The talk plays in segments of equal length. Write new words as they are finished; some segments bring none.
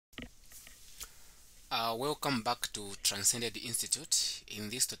Welcome back to Transcended Institute. In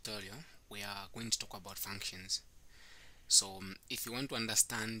this tutorial, we are going to talk about functions. So, if you want to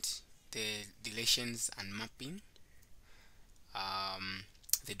understand the relations and mapping,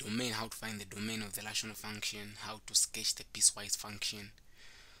 the domain, how to find the domain of the rational function, how to sketch the piecewise function,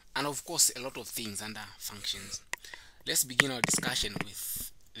 and of course, a lot of things under functions. Let's begin our discussion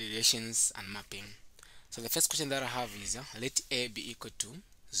with relations and mapping. So, the first question that I have is let A be equal to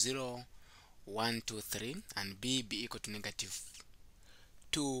 0, 1, 2, 3, and B be equal to negative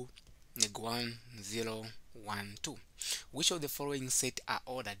 2, neg 1, 0, 1, 2. Which of the following set are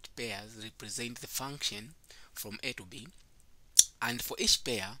ordered pairs represent the function from A to B? And for each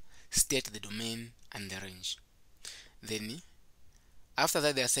pair, state the domain and the range. Then, after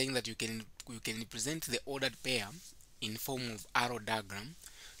that, they are saying that you can represent the ordered pair in form of arrow diagram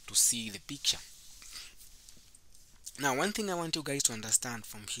to see the picture. Now, one thing I want you guys to understand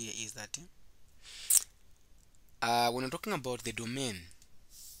from here is that when we're talking about the domain,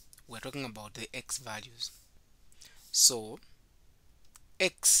 we're talking about the x values. So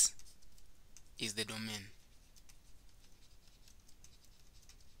x is the domain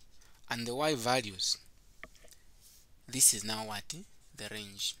and the y values, this is now what? The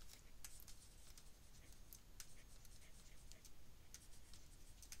range.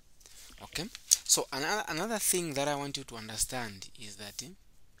 Okay, so another thing that I want you to understand is that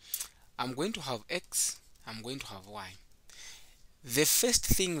I'm going to have x, I'm going to have y. The first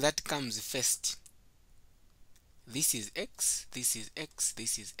thing that comes first, this is x, this is x,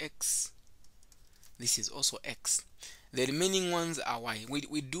 this is x, this is also x. The remaining ones are y.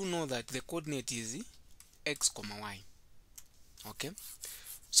 We do know that the coordinate is x comma y. Okay,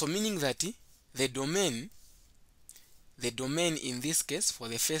 so meaning that the domain in this case, for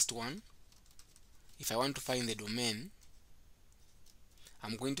the first one, if I want to find the domain,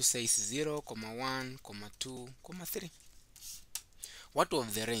 I'm going to say 0, 1, 2, 3. What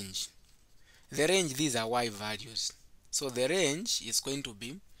of the range? The range, these are y values. So the range is going to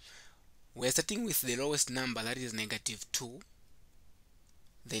be, we're starting with the lowest number, that is negative 2,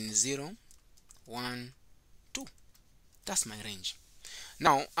 then 0, 1, 2. That's my range.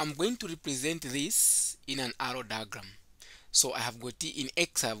 Now I'm going to represent this in an arrow diagram. So I have got in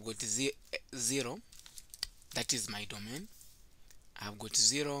x, I have got 0, that is my domain. I have got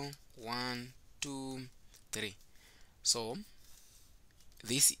 0, 1, 2, 3. So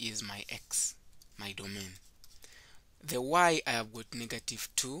this is my x, my domain. The y, I have got negative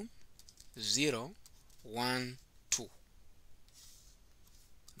 2, 0, 1, 2.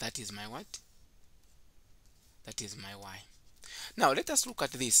 That is my what? That is my y. Now let us look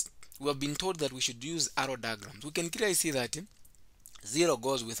at this. We have been told that we should use arrow diagrams. We can clearly see that 0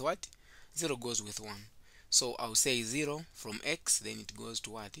 goes with what? 0 goes with 1. So I'll say 0 from x, then it goes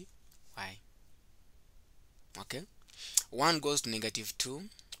to what? Y. Okay. 1 goes to negative 2,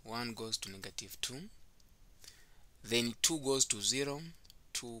 1 goes to negative 2, then 2 goes to 0,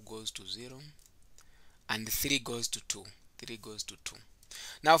 2 goes to 0, and 3 goes to 2, 3 goes to 2.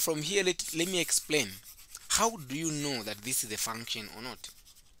 Now from here, let me explain. How do you know that this is a function or not?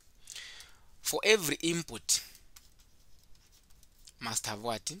 For every input must have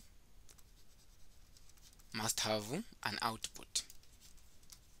what? Must have an output.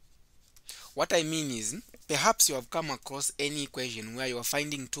 What I mean is, perhaps you have come across any equation where you are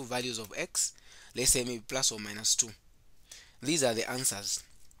finding two values of x, let's say maybe plus or minus 2. These are the answers.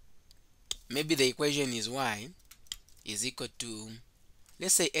 Maybe the equation is y is equal to,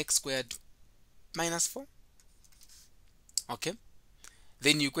 let's say, x squared minus 4. Okay,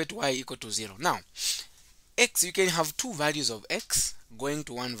 then you equate y equal to 0. Now x, you can have two values of x going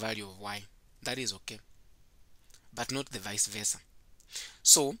to one value of y. That is okay, but not the vice versa.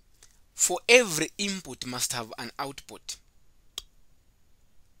 So for every input must have an output.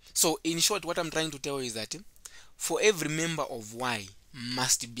 So in short, what I'm trying to tell you is that for every member of y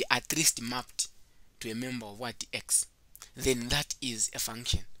must be at least mapped to a member of what? X. Then that is a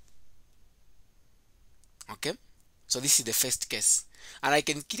function. Okay, so this is the first case, and I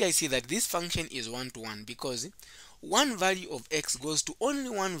can clearly see that this function is one-to-one because one value of x goes to only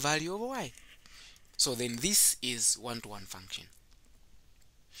one value of y. So then this is one-to-one function.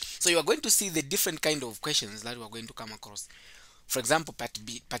 So you are going to see the different kind of questions that we are going to come across. For example, part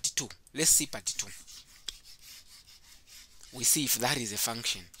 2. Let's see part 2. We see if that is a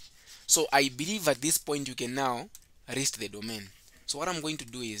function. So I believe at this point you can now list the domain. So what I'm going to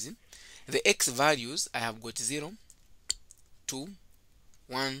do is, the x values, I have got 0, 2,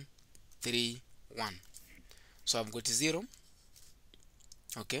 1, 3, 1. So I've got 0.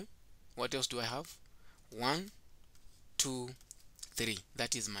 Okay, what else do I have? 1, 2, 3.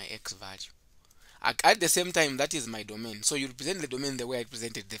 That is my x value. At the same time, that is my domain. So you represent the domain the way I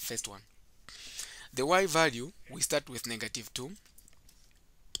presented the first one. The y value, we start with -2,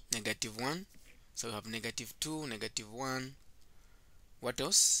 -1. So we have -2, -1. What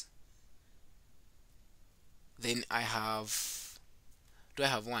else? Then I have, do I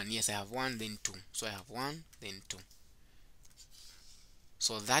have 1? Yes, I have 1, then 2. So I have 1, then 2.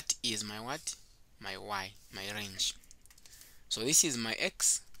 So that is my what? My y, my range. So this is my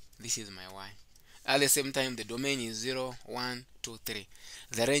x, this is my y. At the same time, the domain is 0, 1, 2, 3.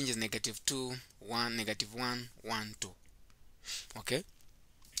 The range is -2, 1, -1, 1, 2. Okay?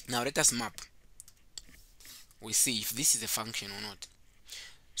 Now let us map. We see if this is a function or not.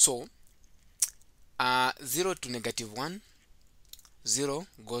 So 0 to -1, 0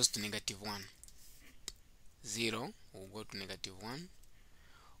 goes to -1. 0 will go to -1.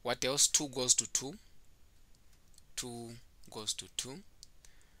 What else? 2 goes to 2. 2 goes to 2.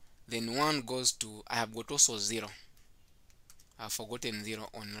 Then 1 goes to, I have got also 0. I've forgotten 0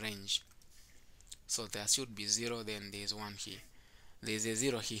 on range. So there should be 0, then there's 1 here. There's a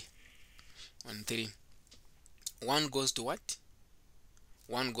 0 here on 3. 1 goes to what?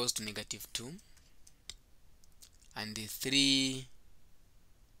 1 goes to -2. And the 3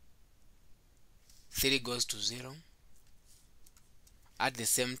 goes to 0. At the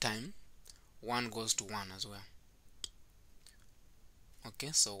same time, 1 goes to 1 as well.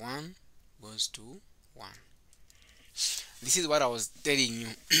 Okay, so 1 goes to 1. This is what I was telling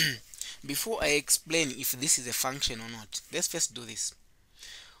you. Before I explain if this is a function or not, let's first do this.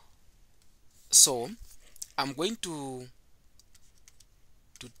 So I'm going to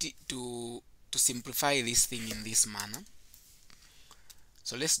simplify this thing in this manner.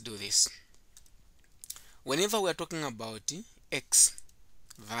 So let's do this. Whenever we are talking about x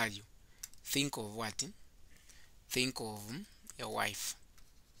value, think of what? Think of a wife.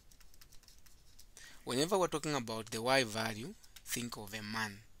 Whenever we're talking about the y value, think of a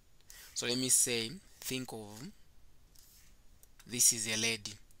man. So let me say, think of, this is a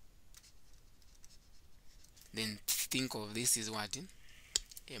lady. Then think of, this is what?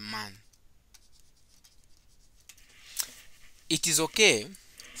 A man. It is okay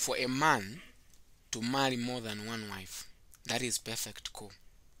for a man to marry more than one wife. That is perfect, cool.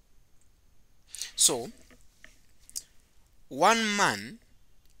 So one man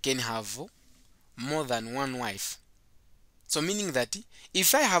can have more than one wife. So meaning that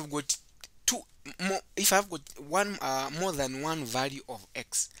if I have got if I've got one more than one value of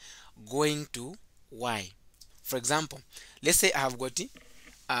x going to y. For example, let's say I have got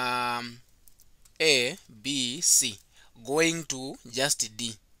A, B, C going to just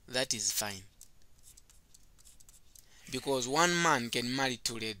D. That is fine, because one man can marry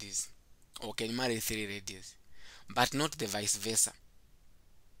 2 ladies or can marry 3 ladies, but not the vice versa.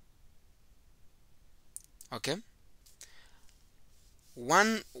 Okay,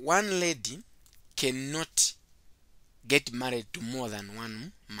 one lady cannot get married to more than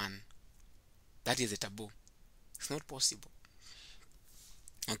one man. That is a taboo. It's not possible.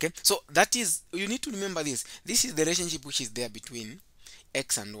 Okay, so that is, you need to remember this. This is the relationship which is there between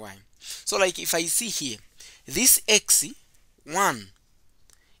x and y. So like if I see here, this x1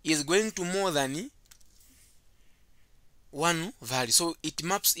 is going to more than one value, so it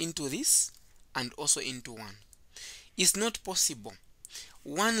maps into this and also into 1. It's not possible.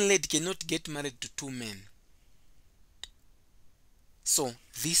 One lady cannot get married to 2 men. So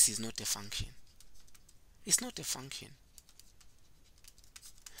this is not a function. It's not a function.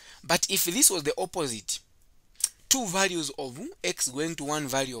 But if this was the opposite, 2 values of x going to 1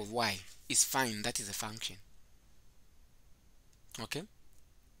 value of y, is fine. That is a function. Okay,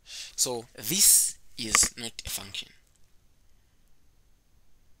 so this is not a function.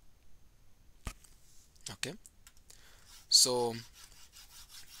 Okay, so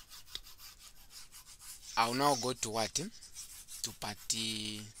I'll now go to what? To part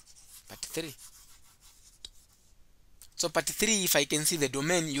 3. So part 3, if I can see the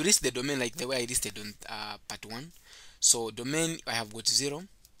domain, you list the domain like the way I listed on part 1. So domain, I have got 0.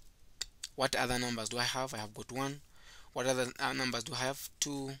 What other numbers do I have? I have got 1. What other numbers do I have?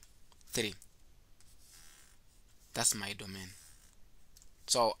 2, 3. That's my domain.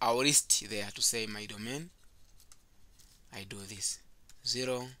 So I'll list there to say my domain. I do this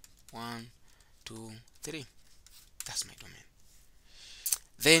 0, 1, 2, 3. That's my domain.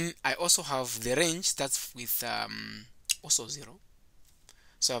 Then I also have the range starts with also 0.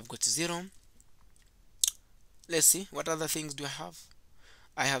 So I've got 0. Let's see, what other things do I have?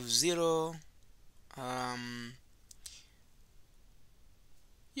 I have 0.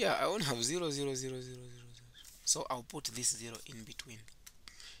 Yeah, I only have 0, 0, 0, 0, 0, 0. So I'll put this 0 in between.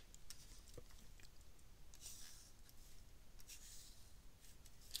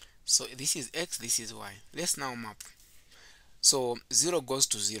 So this is x, this is y. Let's now map. So 0 goes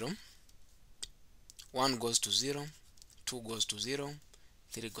to 0, 1 goes to 0, 2 goes to 0,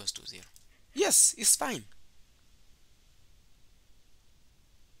 3 goes to 0. Yes, it's fine.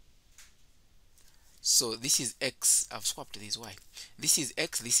 So this is x, I've swapped this y. This is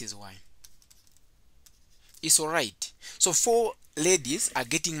x, this is y. It's alright. So 4 ladies are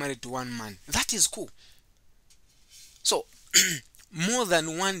getting married to 1 man. That is cool. So more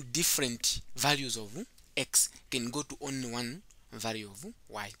than one different values of x can go to only one value of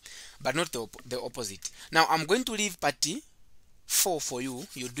y, but not the opposite. Now I'm going to leave part 4 for you.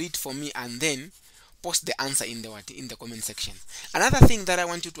 You do it for me and then post the answer in the comment section. Another thing that I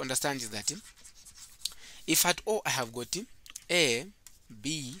want you to understand is that if at all I have got A,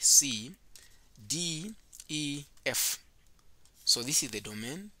 B, C, D, E, F. So this is the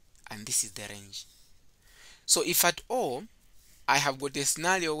domain and this is the range. So if at all I have got a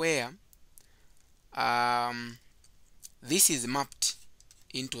scenario where this is mapped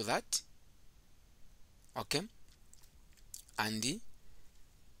into that, okay, and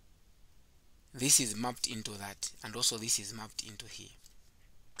this is mapped into that, and also this is mapped into here,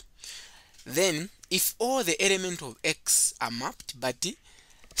 then if all the elements of x are mapped but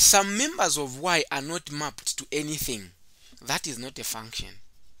some members of y are not mapped to anything, that is not a function.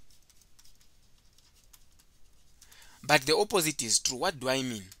 But the opposite is true. What do I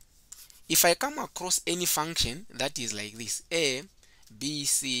mean? If I come across any function that is like this, a, b,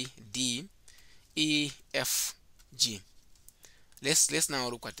 c, d, e, f, g. Let's now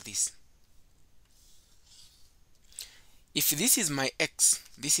look at this. If this is my x,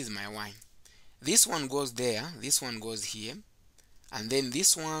 this is my y. This one goes there, this one goes here, and then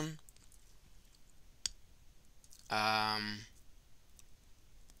this one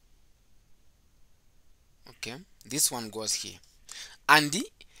okay, this one goes here, and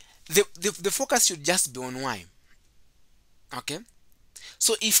the focus should just be on y. Okay,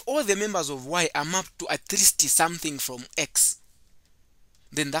 so if all the members of y are mapped to at least something from x,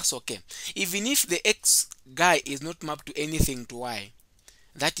 then that's okay. Even if the x guy is not mapped to anything to y,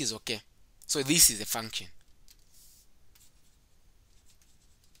 that is okay. So this is a function.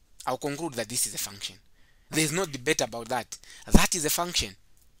 I'll conclude that this is a function. There is no debate about that. That is a function.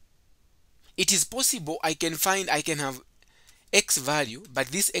 It is possible I can have x value, but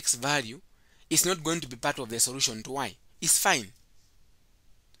this x value is not going to be part of the solution to y. It's fine.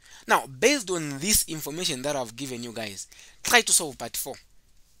 Now, based on this information that I've given you guys, try to solve part 4.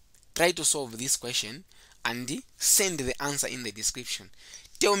 Try to solve this question and send the answer in the description.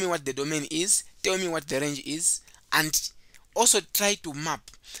 Tell me what the domain is, tell me what the range is, and also try to map,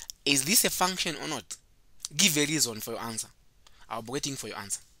 is this a function or not? Give a reason for your answer. I'll be waiting for your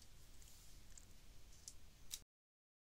answer.